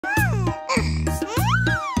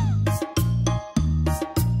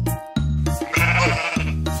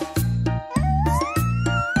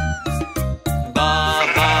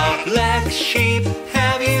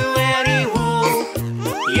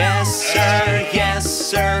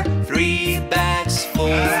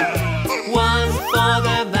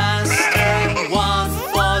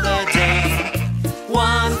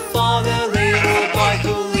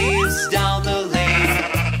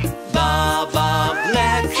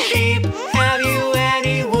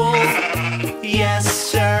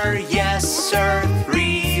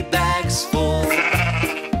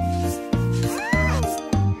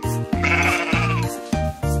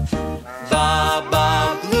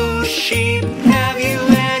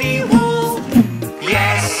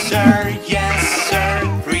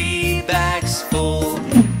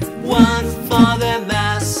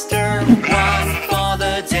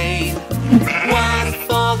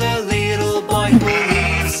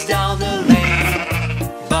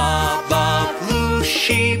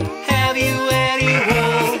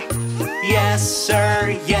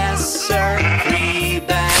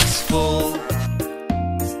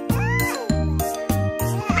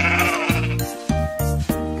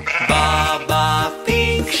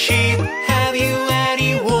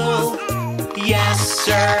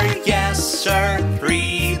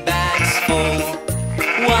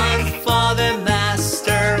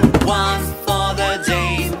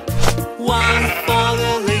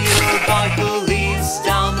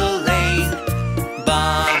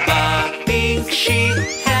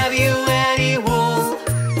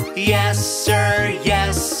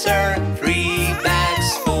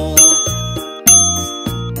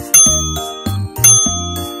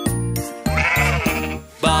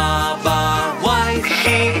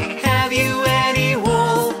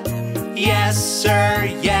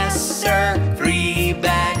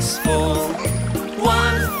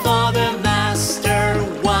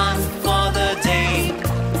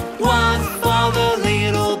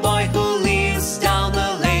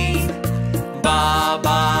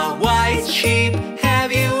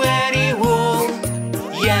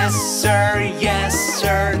yes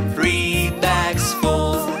sir, 3 bags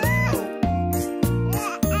full.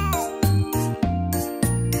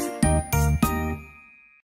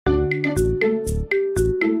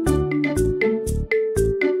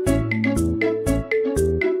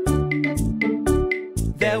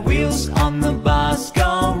 The wheels on the bus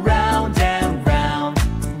go round and round,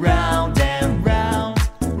 round and round,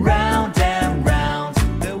 round and round.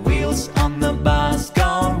 The wheels on the bus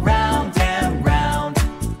go round and round,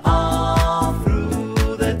 all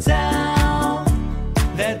through the town.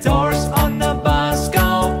 The doors on the bus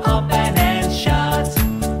go open and shut,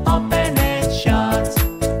 open and shut,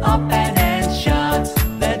 open and shut.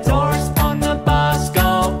 The doors on the bus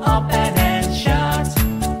go open and shut,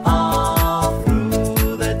 all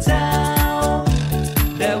through the town.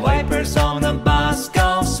 The wipers on the bus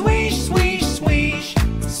go swish, swish, swish,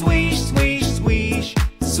 swish, swish, swish,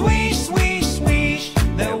 swish, swish, swish.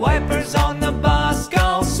 The wipers on the bus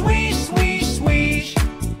go swish, swish, swish,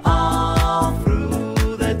 all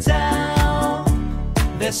through the town.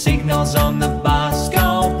 The signals on the bus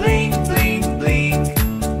go blink, blink, blink,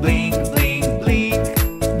 blink, blink, blink,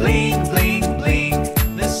 blink, blink, blink.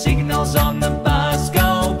 The signals on the bus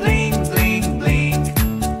go blink, blink, blink,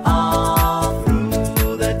 all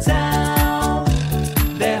through the town.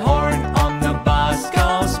 The horn on the bus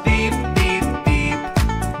goes beep, beep, beep,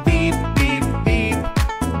 beep, beep, beep,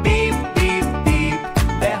 beep, beep, beep.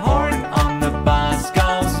 The horn on the bus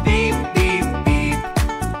goes beep, beep, beep,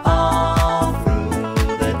 all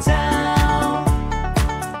through the town.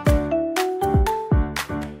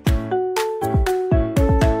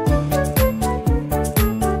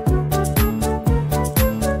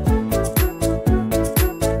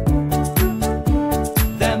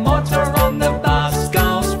 The motor on the bus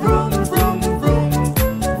goes vroom, vroom, vroom,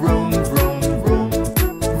 vroom, vroom, vroom,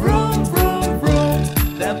 vroom, vroom, vroom.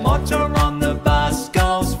 The motor on the bus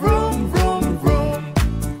goes vroom, vroom, vroom,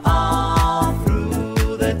 all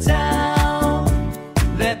through the town.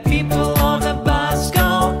 The people on the bus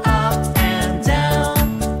go up and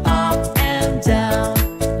down, up and down,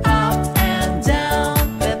 up and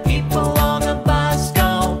down. The people on the bus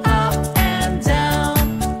go up and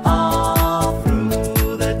down, all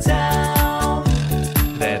through the town.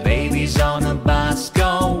 The babies on the bus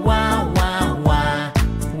go wah, wah, wah,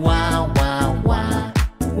 wah, wah, wah,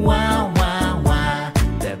 wah, wah, wah.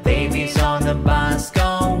 The babies on the bus go